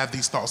have to have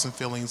these thoughts and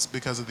feelings,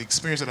 because of the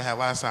experience that I had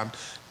last time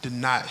did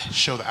not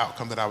show the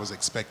outcome that I was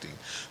expecting.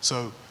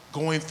 So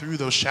going through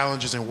those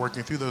challenges and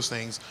working through those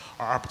things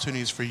are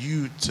opportunities for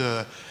you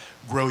to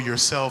grow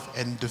yourself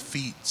and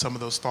defeat some of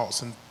those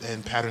thoughts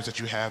and patterns that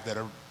you have that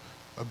are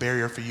a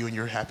barrier for you and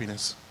your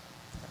happiness.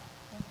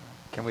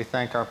 Can we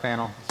thank our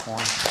panel this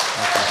morning?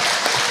 Thank you.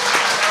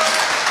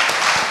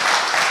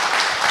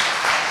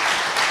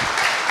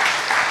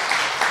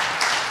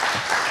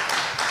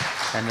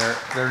 And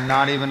they're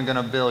not even going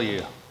to bill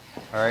you.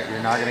 All right,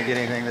 you're not going to get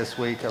anything this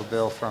week, a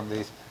bill from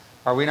these.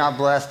 Are we not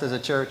blessed as a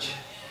church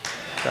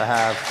to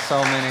have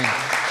so many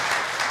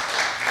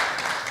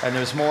And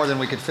there's more than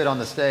we could fit on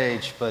the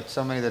stage, but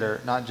so many that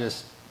are not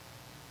just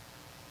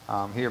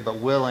here, but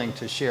willing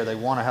to share. They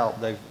want to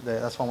help.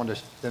 That's why I wanted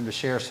them to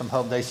share some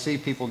hope. They see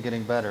people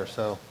getting better,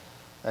 so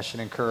that should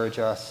encourage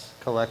us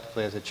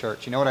collectively as a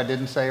church. You know what I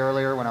didn't say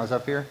earlier when I was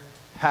up here?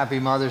 Happy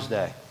Mother's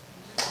Day.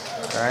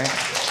 All right?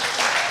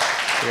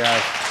 We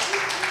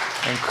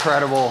have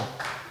incredible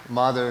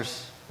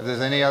mothers. If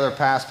there's any other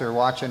pastor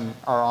watching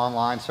our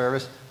online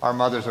service, our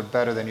mothers are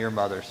better than your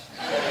mothers.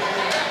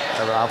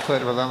 I'll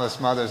put Relentless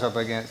Mothers up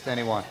against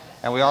anyone.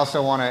 And we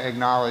also want to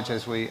acknowledge,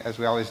 as we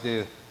always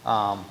do,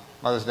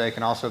 Mother's Day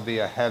can also be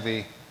a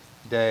heavy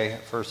day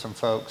for some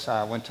folks.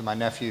 I went to my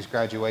nephew's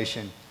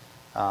graduation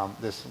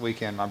this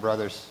weekend, my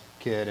brother's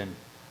kid, and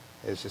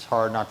it's just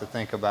hard not to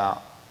think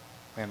about,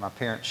 man, my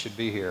parents should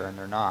be here, and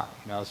they're not.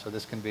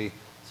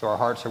 So our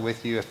hearts are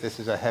with you if this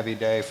is a heavy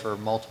day for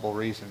multiple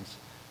reasons.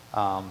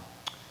 I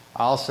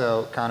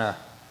also kind of,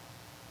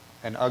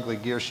 an ugly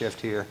gear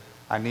shift here,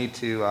 I need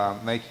to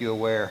make you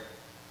aware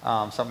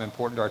something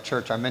important to our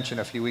church. I mentioned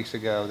a few weeks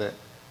ago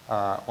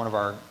that one of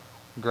our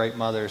great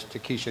mothers,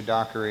 Takesha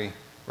Dockery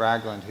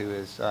Ragland,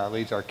 who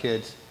leads our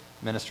kids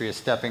ministry, is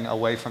stepping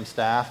away from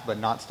staff, but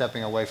not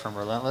stepping away from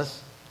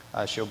Relentless.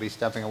 She'll be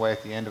stepping away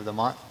at the end of the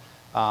month.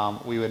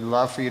 We would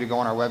love for you to go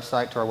on our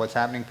website to our What's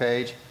Happening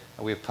page.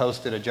 We have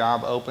posted a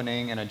job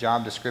opening and a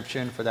job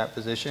description for that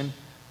position,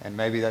 and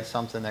maybe that's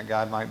something that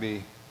God might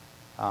be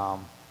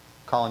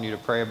calling you to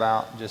pray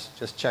about.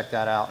 Just check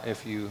that out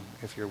if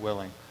you're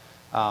willing.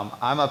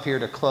 I'm up here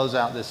to close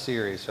out this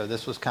series, so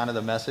this was kind of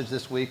the message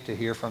this week, to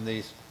hear from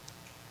these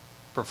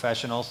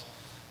professionals.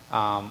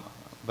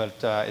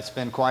 But it's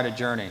been quite a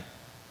journey,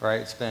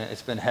 right?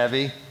 It's been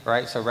heavy,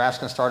 right? So Raf's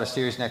going to start a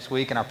series next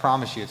week, and I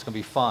promise you it's going to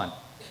be fun,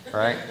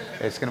 right?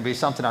 It's going to be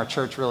something our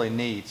church really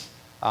needs.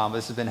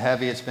 This has been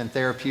heavy. It's been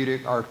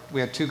therapeutic.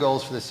 We had 2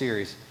 goals for the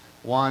series.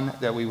 One,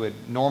 that we would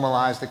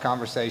normalize the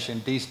conversation,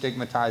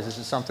 destigmatize this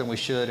is something we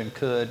should and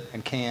could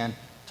and can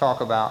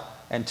talk about.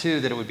 And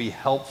 2, that it would be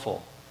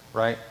helpful,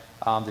 right?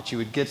 That you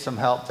would get some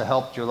help to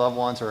help your loved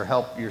ones or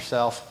help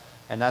yourself.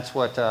 And that's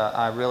what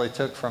I really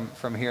took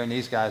from hearing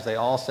these guys. They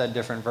all said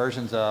different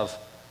versions of,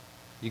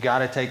 you got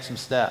to take some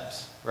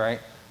steps, right?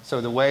 So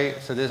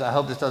I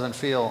hope this doesn't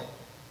feel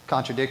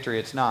contradictory.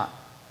 It's not.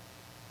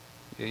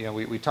 You know,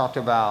 we talked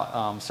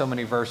about so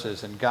many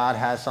verses, and God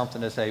has something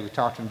to say. We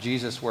talked from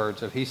Jesus'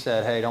 words of, he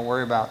said, hey, don't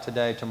worry about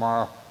today,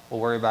 tomorrow will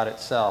worry about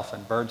itself,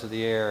 and birds of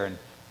the air,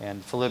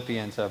 and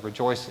Philippians of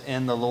rejoice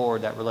in the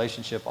Lord, that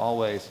relationship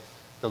always,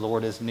 the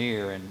Lord is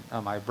near.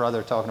 And my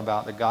brother talking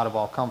about the God of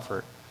all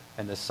comfort,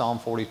 and this Psalm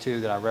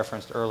 42 that I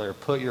referenced earlier,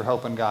 put your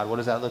hope in God. What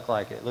does that look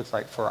like? It looks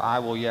like, for I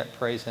will yet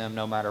praise him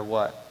no matter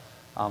what.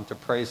 To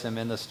praise him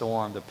in the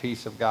storm, the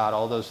peace of God,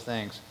 all those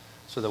things.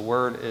 So the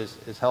word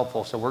is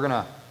helpful. So we're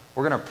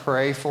gonna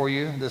pray for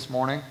you this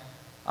morning.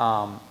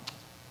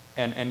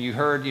 And you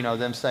heard,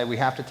 them say we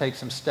have to take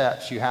some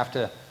steps. You have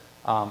to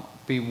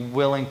be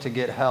willing to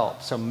get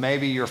help. So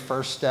maybe your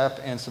first step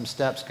and some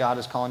steps God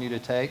is calling you to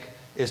take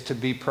is to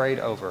be prayed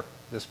over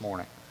this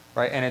morning,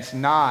 right? And it's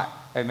not,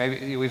 hey,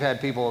 maybe we've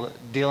had people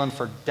dealing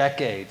for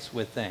decades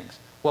with things.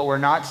 What we're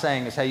not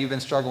saying is, hey, you've been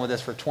struggling with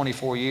this for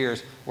 24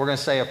 years. We're going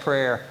to say a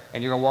prayer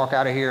and you're going to walk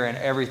out of here and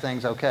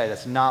everything's okay.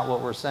 That's not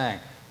what we're saying.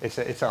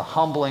 It's a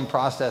humbling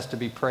process to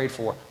be prayed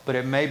for, but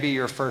it may be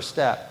your first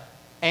step.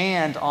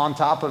 And on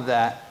top of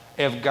that,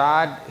 if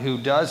God, who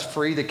does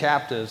free the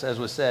captives, as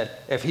was said,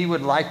 if he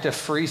would like to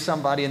free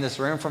somebody in this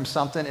room from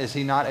something, is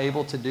he not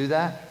able to do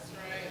that? That's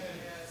right,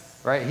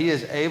 yes. Right? He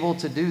is able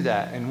to do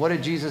that. And what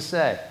did Jesus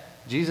say?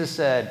 Jesus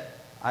said,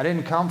 I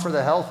didn't come for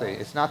the healthy.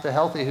 It's not the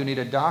healthy who need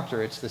a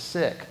doctor, it's the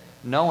sick.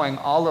 Knowing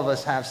all of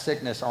us have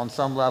sickness on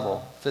some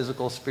level,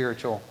 physical,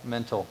 spiritual,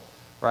 mental,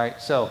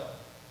 right? So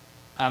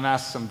I'm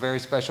asked some very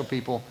special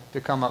people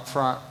to come up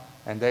front,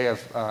 and they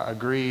have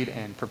agreed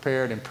and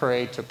prepared and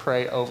prayed to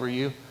pray over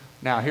you.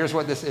 Now, here's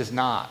what this is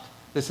not.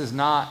 This is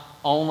not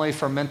only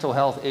for mental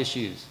health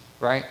issues,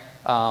 right?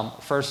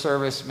 First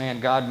service, man,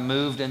 God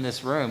moved in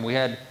this room. We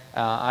had,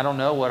 I don't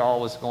know what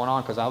all was going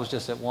on because I was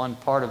just at one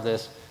part of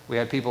this. We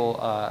had people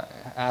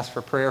ask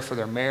for prayer for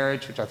their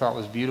marriage, which I thought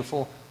was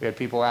beautiful. We had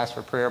people ask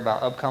for prayer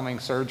about upcoming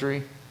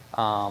surgery.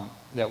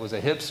 That was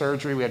a hip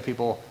surgery. We had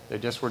people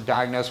that just were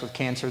diagnosed with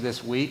cancer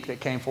this week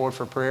that came forward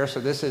for prayer. So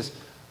this is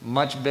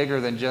much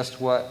bigger than just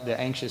what the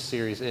Anxious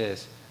series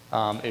is.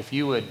 If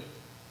you would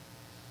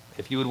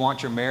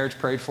want your marriage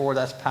prayed for,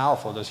 that's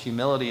powerful. There's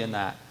humility in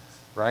that,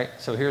 right?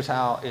 So here's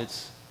how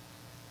it's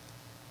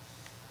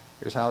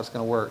going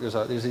to work.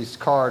 There's these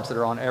cards that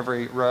are on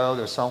every row.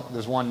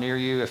 There's one near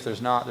you. If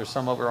there's not, there's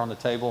some over on the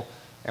table.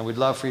 And we'd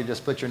love for you to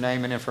just put your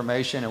name and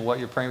information and what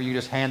you're praying. You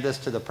just hand this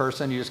to the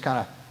person. You just kind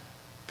of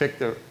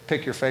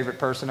pick your favorite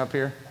person up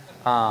here.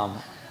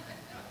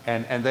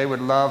 And they would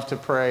love to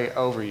pray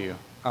over you.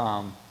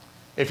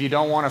 If you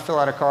don't want to fill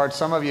out a card,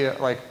 some of you,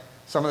 like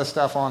some of the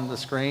stuff on the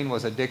screen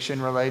was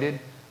addiction related.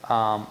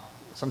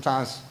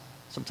 Sometimes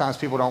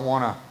people don't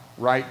want to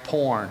write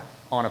porn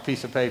on a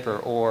piece of paper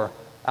or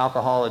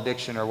alcohol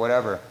addiction or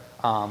whatever.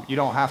 You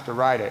don't have to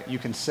write it. You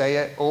can say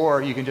it,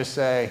 or you can just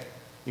say,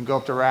 you can go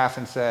up to Raph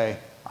and say,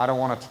 I don't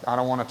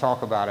want to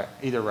talk about it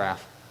either, Raph.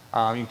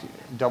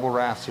 Double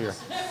Raphs here.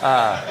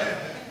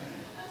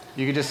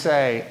 You could just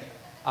say,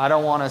 I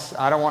don't want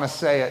to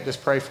say it,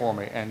 just pray for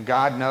me. And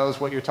God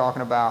knows what you're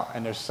talking about,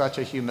 and there's such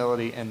a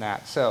humility in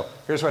that. So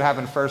here's what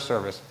happened first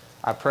service.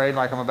 I prayed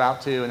like I'm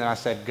about to, and then I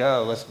said,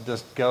 go, let's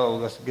just go,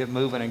 let's get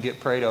moving and get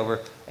prayed over.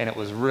 And it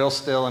was real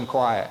still and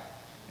quiet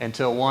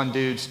until one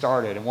dude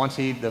started. And once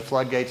the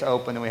floodgates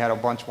opened and we had a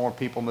bunch more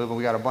people moving,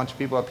 we got a bunch of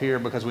people up here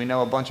because we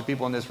know a bunch of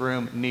people in this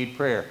room need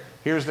prayer.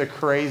 Here's the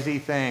crazy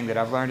thing that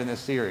I've learned in this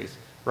series,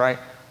 right?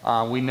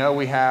 We know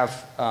we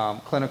have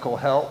clinical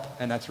help,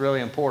 and that's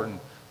really important.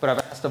 But I've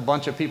asked a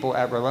bunch of people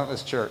at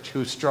Relentless Church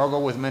who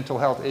struggle with mental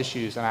health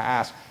issues, and I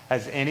asked,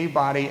 has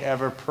anybody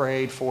ever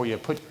prayed for you?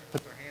 Put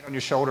their hand on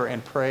your shoulder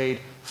and prayed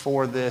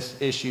for this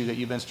issue that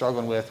you've been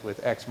struggling with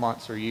X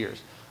months or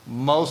years.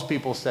 Most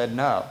people said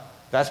no.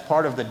 That's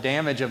part of the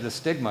damage of the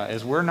stigma,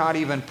 is we're not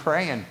even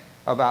praying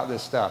about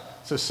this stuff.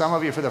 So some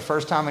of you, for the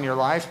first time in your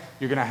life,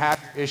 you're going to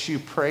have your issue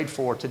prayed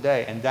for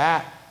today, and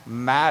that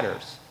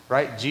matters,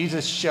 right?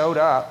 Jesus showed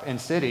up in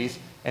cities,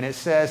 and it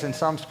says in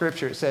some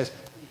scripture, it says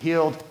he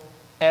healed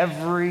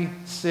every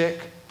sick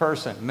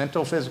person,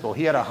 mental, physical.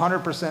 He had a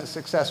 100%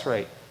 success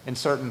rate in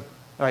certain,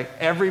 like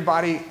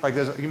everybody, like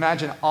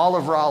imagine all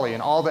of Raleigh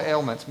and all the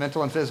ailments,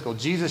 mental and physical.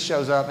 Jesus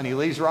shows up and he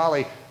leaves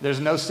Raleigh. There's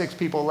no sick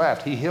people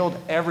left. He healed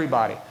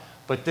everybody.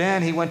 But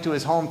then he went to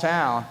his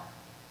hometown,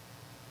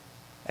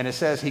 and it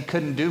says he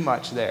couldn't do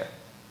much there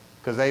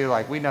because they were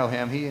like, we know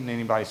him. He isn't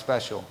anybody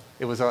special.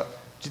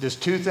 There's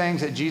two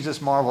things that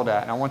Jesus marveled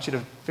at, and I want you to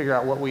figure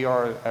out what we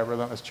are at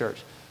Relentless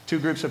Church. Two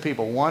groups of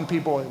people. One,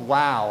 people,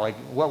 wow, like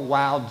what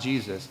wowed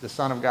Jesus, the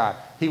Son of God.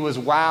 He was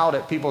wowed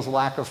at people's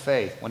lack of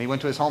faith. When he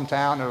went to his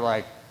hometown, they're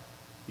like,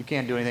 you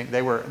can't do anything.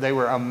 They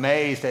were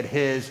amazed at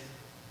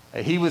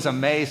he was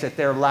amazed at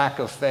their lack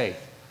of faith,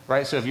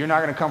 right? So if you're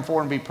not going to come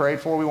forward and be prayed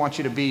for, we want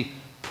you to be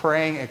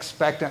praying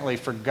expectantly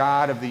for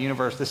God of the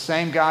universe. The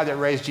same God that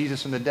raised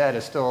Jesus from the dead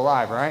is still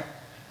alive, right?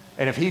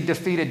 And if he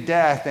defeated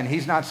death, then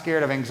he's not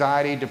scared of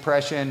anxiety,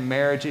 depression,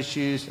 marriage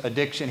issues,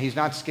 addiction. He's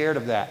not scared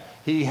of that.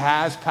 He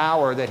has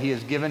power that he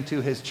has given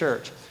to his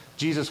church.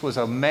 Jesus was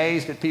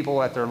amazed at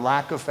people at their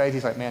lack of faith.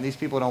 He's like, man, these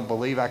people don't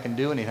believe I can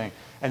do anything.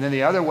 And then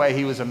the other way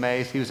he was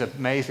amazed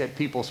at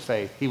people's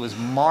faith. He was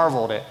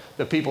marveled at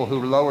the people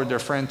who lowered their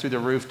friend through the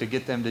roof to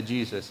get them to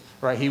Jesus,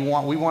 right? We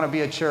want to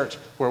be a church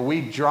where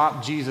we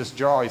drop Jesus'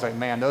 jaw. He's like,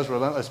 man, those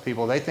relentless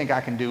people, they think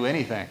I can do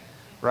anything,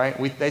 right?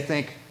 They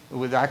think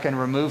I can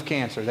remove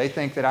cancer. They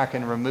think that I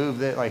can remove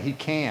that, like he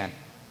can,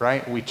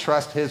 right? We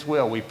trust his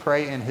will. We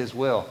pray in his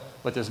will.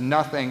 But there's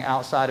nothing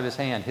outside of his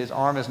hand. His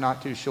arm is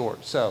not too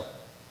short. So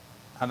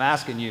I'm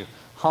asking you,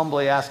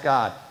 humbly ask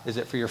God, is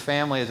it for your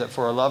family? Is it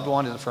for a loved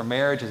one? Is it for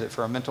marriage? Is it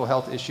for a mental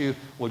health issue?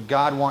 Would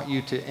God want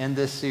you to end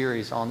this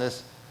series on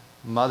this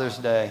Mother's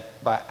Day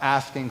by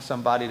asking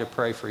somebody to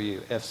pray for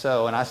you? If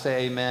so, and I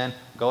say amen,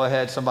 go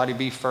ahead, somebody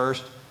be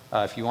first.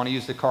 If you want to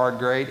use the card,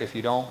 great. If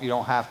you don't, you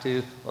don't have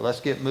to. But let's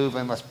get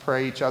moving. Let's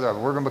pray each other.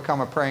 We're going to become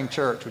a praying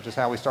church, which is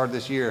how we started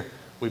this year.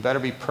 We better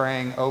be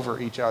praying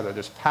over each other.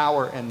 There's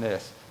power in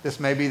this. This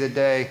may be the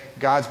day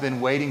God's been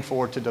waiting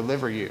for to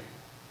deliver you,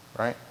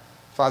 right?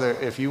 Father,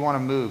 if you want to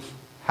move,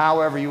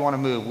 however you want to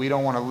move, we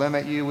don't want to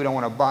limit you. We don't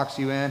want to box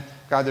you in.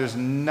 God, there's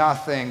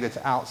nothing that's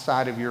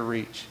outside of your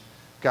reach.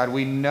 God,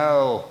 we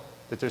know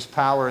that there's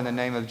power in the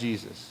name of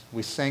Jesus.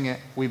 We sing it.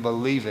 We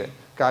believe it.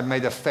 God, may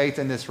the faith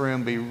in this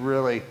room be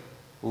really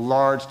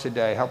large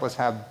today. Help us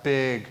have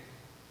big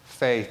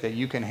faith that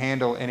you can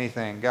handle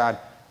anything. God,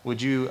 would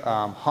you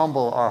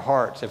humble our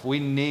hearts? If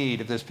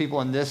there's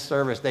people in this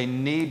service, they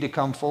need to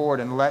come forward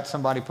and let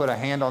somebody put a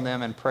hand on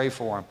them and pray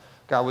for them.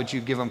 God, would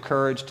you give them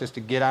courage just to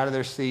get out of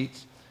their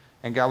seats?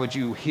 And God, would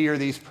you hear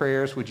these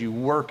prayers? Would you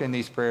work in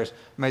these prayers?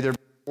 May there be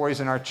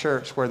boys in our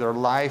church where their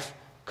life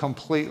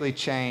completely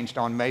changed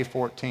on May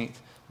 14th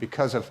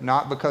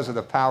not because of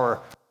the power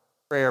of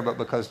prayer, but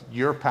because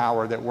your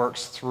power that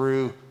works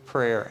through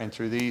prayer and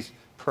through these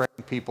praying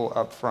people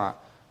up front.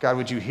 God,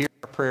 would you hear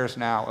our prayers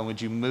now, and would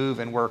you move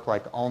and work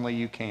like only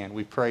you can?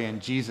 We pray in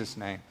Jesus'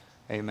 name.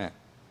 Amen.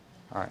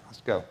 All right,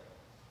 let's go.